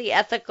 where's the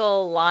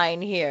ethical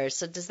line here?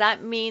 So does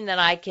that mean that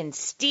I can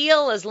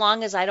steal as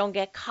long as I don't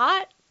get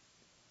caught?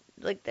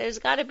 Like, there's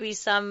got to be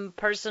some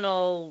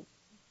personal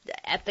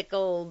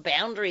ethical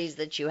boundaries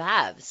that you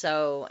have.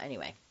 So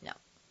anyway, no.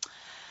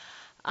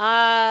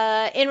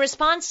 In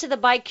response to the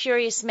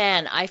bi-curious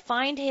man, I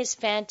find his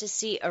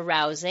fantasy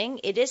arousing.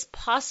 It is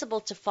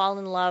possible to fall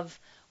in love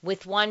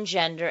with one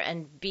gender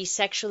and be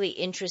sexually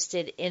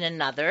interested in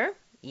another.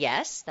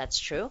 Yes, that's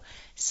true.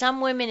 Some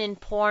women in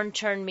porn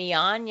turn me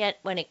on, yet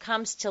when it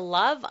comes to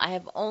love, I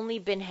have only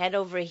been head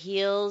over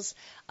heels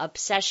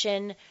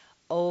obsession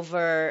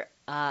over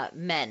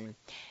men.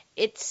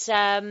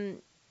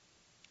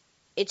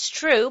 It's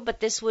true, but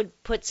this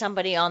would put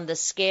somebody on the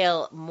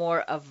scale more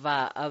of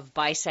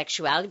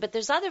bisexuality. But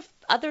there's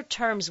other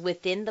terms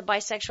within the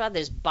bisexuality.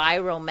 There's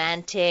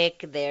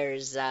biromantic.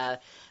 There's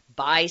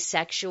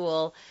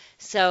bisexual.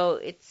 So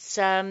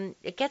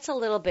it gets a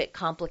little bit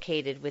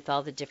complicated with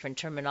all the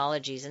different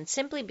terminologies. And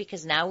simply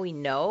because now we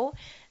know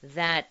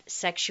that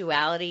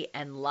sexuality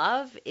and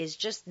love is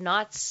just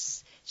not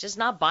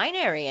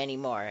binary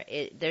anymore.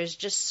 There's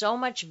just so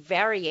much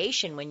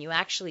variation when you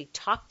actually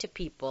talk to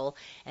people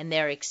and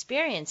their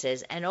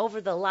experiences. And over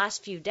the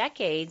last few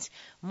decades,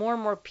 more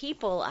and more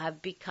people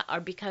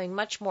are becoming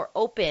much more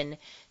open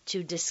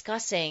to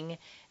discussing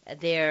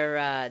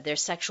their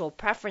sexual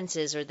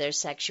preferences or their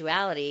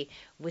sexuality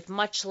with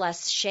much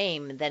less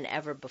shame than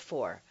ever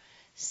before.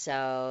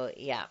 So,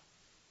 yeah.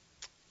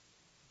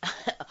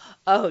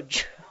 Oh,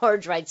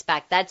 George writes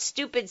back, that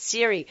stupid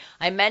Siri.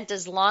 I meant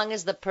as long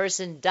as the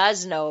person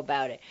does know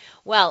about it.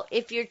 Well,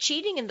 if you're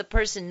cheating and the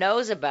person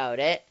knows about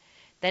it,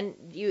 then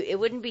it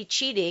wouldn't be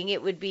cheating.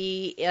 It would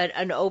be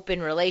an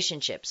open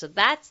relationship. So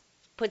that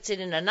puts it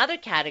in another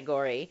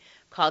category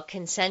called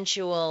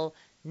consensual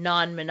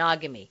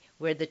non-monogamy,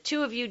 where the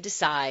two of you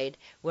decide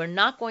we're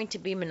not going to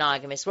be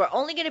monogamous. We're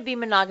only going to be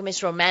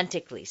monogamous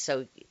romantically.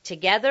 So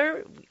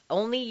together,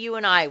 only you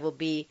and I will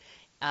be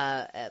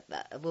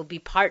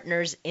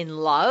partners in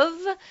love,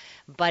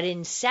 but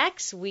in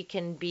sex we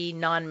can be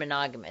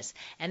non-monogamous.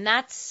 And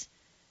that's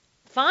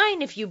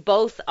fine if you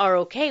both are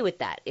okay with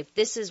that. If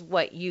this is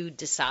what you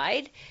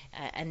decide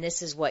and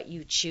this is what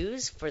you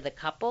choose for the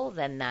couple,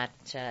 then that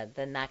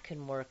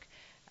can work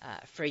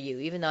for you.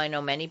 Even though I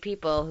know many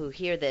people who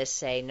hear this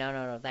say,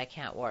 no, that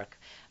can't work.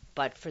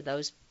 But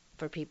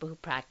for people who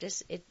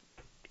practice, it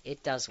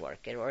does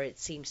work, or it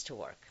seems to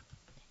work.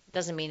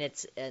 Doesn't mean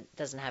it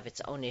doesn't have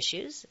its own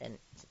issues, and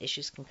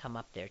issues can come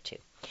up there too.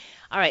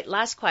 All right,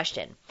 last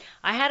question.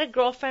 I had a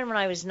girlfriend when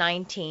I was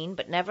 19,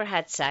 but never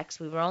had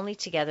sex. We were only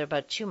together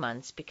about 2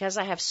 months because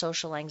I have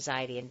social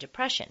anxiety and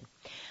depression.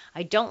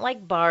 I don't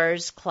like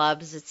bars,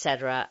 clubs,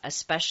 etc.,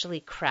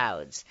 especially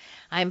crowds.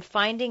 I am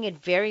finding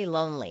it very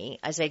lonely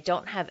as I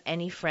don't have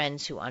any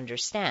friends who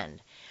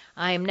understand.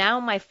 I am now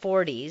in my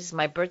 40s.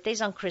 My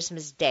birthday's on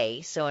Christmas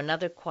Day, so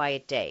another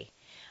quiet day.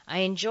 I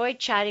enjoy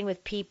chatting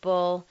with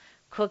people,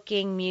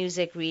 cooking,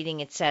 music,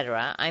 reading,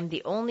 etc. I'm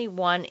the only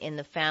one in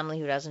the family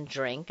who doesn't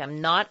drink. I'm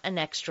not an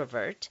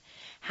extrovert.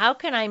 How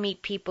can I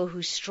meet people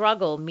who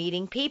struggle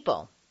meeting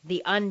people?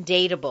 The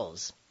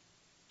undateables.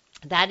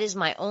 That is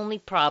my only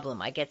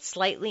problem. I get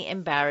slightly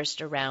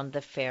embarrassed around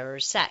the fairer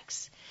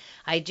sex.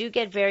 I do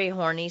get very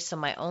horny, so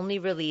my only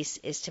release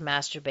is to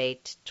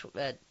masturbate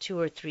 2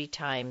 or 3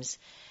 times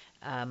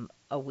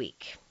a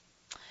week.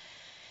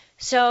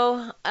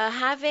 So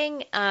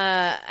having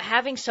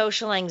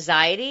social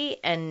anxiety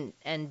and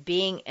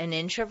being an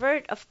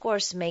introvert, of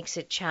course, makes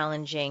it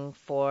challenging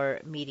for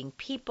meeting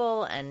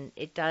people, and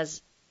it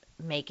does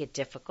make it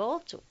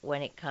difficult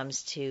when it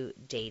comes to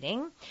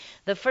dating.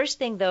 The first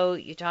thing, though,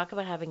 you talk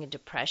about having a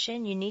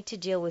depression, you need to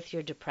deal with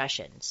your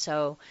depression.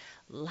 So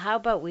how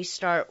about we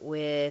start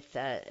with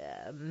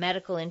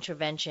medical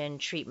intervention,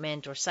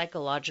 treatment, or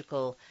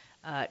psychological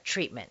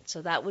treatment?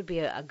 So that would be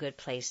a good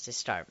place to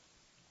start.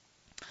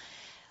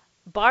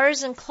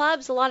 Bars and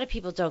clubs, a lot of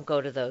people don't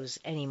go to those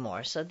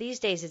anymore. So these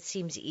days it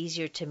seems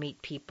easier to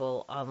meet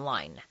people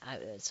online.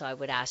 So I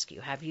would ask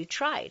you, have you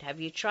tried? Have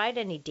you tried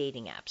any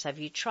dating apps? Have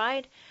you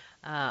tried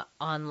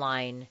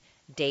online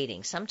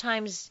dating?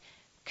 Sometimes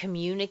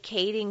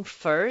communicating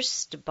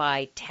first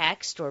by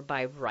text or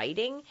by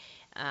writing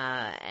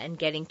and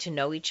getting to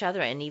know each other,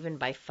 and even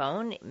by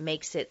phone,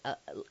 makes it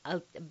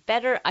a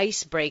better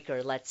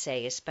icebreaker, let's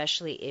say,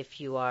 especially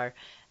if you are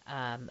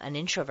an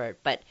introvert.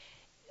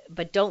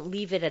 But don't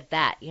leave it at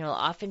that. You know,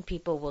 often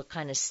people will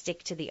kind of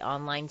stick to the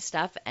online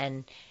stuff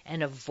and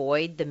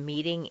avoid the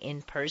meeting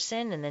in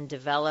person, and then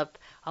develop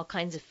all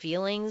kinds of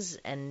feelings,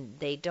 and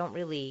they don't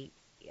really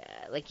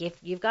if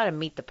you've got to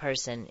meet the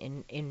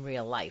person in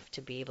real life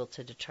to be able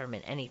to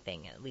determine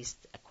anything, at least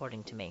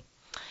according to me.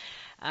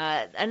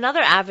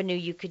 Another avenue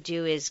you could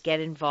do is get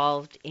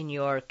involved in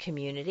your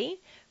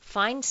community.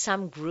 Find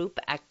some group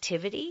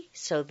activity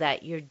so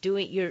that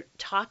you're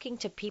talking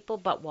to people,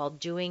 but while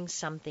doing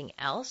something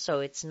else.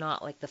 So it's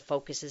not like the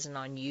focus isn't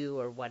on you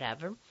or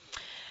whatever.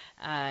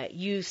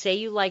 You say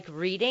you like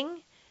reading,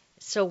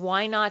 so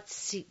why not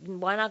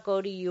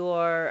go to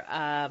your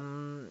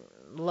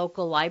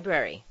local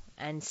library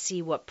and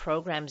see what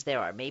programs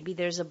there are. Maybe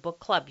there's a book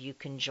club you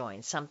can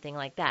join, something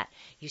like that.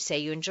 You say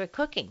you enjoy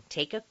cooking.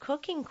 Take a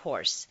cooking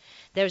course.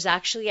 There's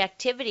actually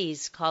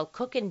activities called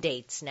cooking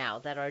dates now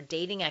that are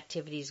dating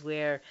activities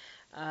where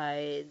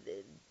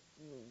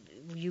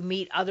you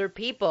meet other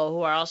people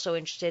who are also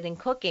interested in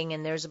cooking,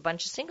 and there's a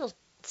bunch of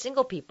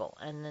single people,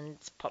 and then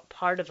it's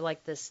part of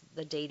like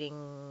the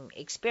dating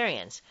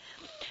experience.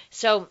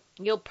 So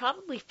you'll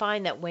probably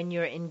find that when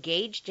you're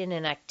engaged in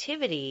an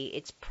activity,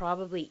 it's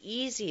probably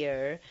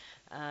easier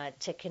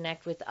to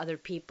connect with other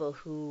people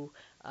who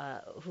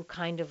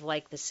kind of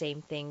like the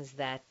same things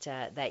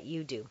that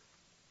you do.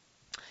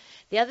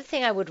 The other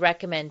thing I would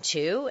recommend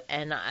too,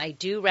 and I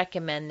do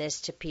recommend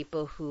this to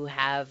people who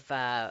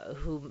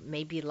who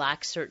maybe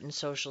lack certain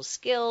social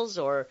skills,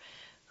 or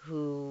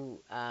who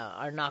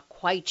are not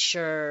quite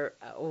sure,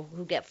 or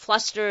who get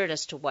flustered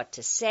as to what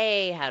to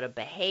say, how to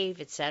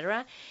behave,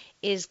 etc.,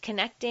 is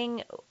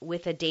connecting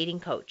with a dating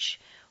coach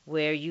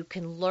where you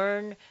can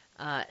learn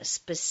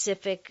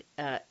specific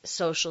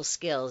social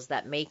skills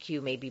that make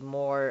you maybe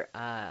more,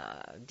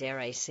 dare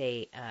I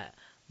say,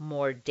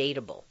 more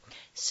dateable.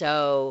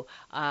 So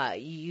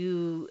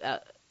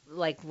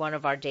like one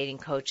of our dating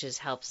coaches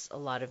helps a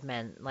lot of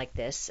men like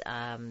this.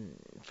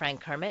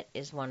 Frank Kermit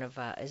is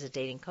is a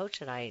dating coach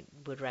that I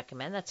would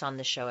recommend. That's on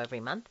the show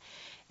every month,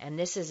 and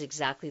this is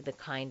exactly the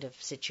kind of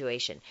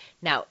situation.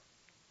 Now,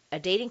 a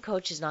dating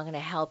coach is not going to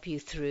help you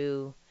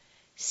through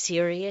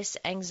serious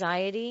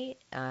anxiety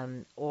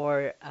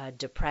or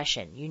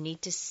depression. You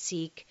need to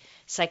seek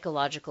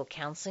psychological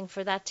counseling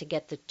for that, to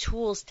get the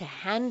tools to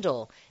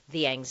handle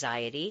the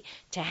anxiety,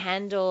 to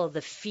handle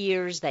the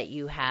fears that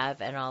you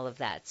have, and all of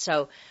that.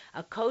 So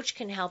a coach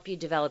can help you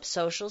develop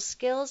social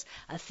skills.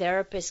 A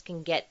therapist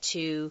can get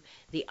to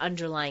the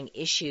underlying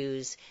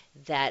issues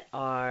that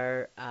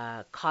are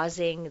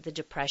causing the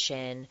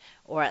depression,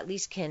 or at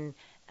least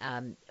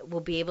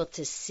will be able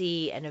to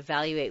see and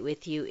evaluate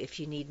with you if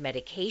you need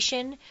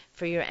medication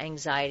for your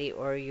anxiety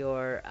or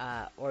your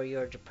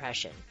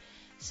depression.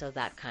 So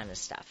that kind of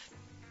stuff.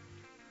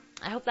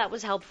 I hope that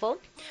was helpful.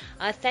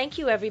 Thank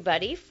you,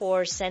 everybody,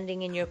 for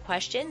sending in your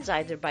questions,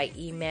 either by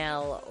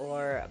email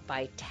or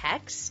by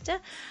text.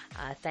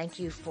 Thank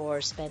you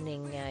for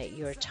spending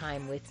your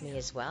time with me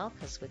as well,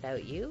 because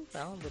without you,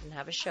 well, I wouldn't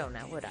have a show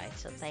now, would I?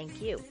 So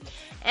thank you.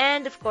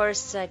 And, of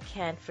course,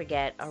 can't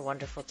forget our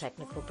wonderful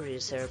technical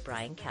producer,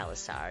 Brian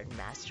Calasar,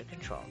 Master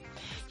Control.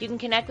 You can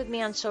connect with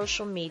me on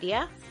social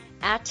media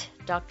at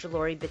Dr.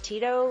 Laurie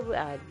Betito,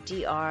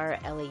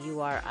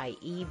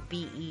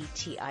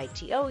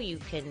 DrLauriebetito. You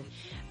can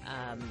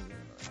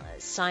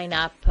sign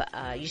up.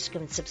 You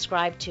can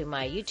subscribe to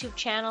my YouTube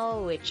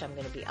channel, which I'm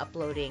going to be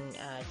uploading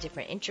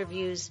different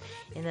interviews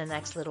in the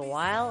next little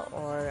while,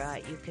 or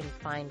you can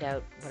find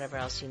out whatever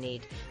else you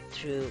need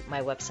through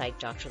my website,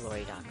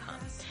 drlaurie.com.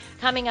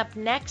 Coming up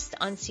next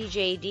on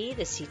CJAD,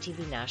 the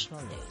CTV National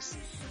News.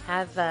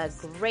 Have a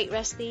great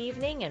rest of the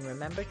evening, and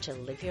remember to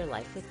live your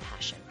life with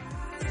passion.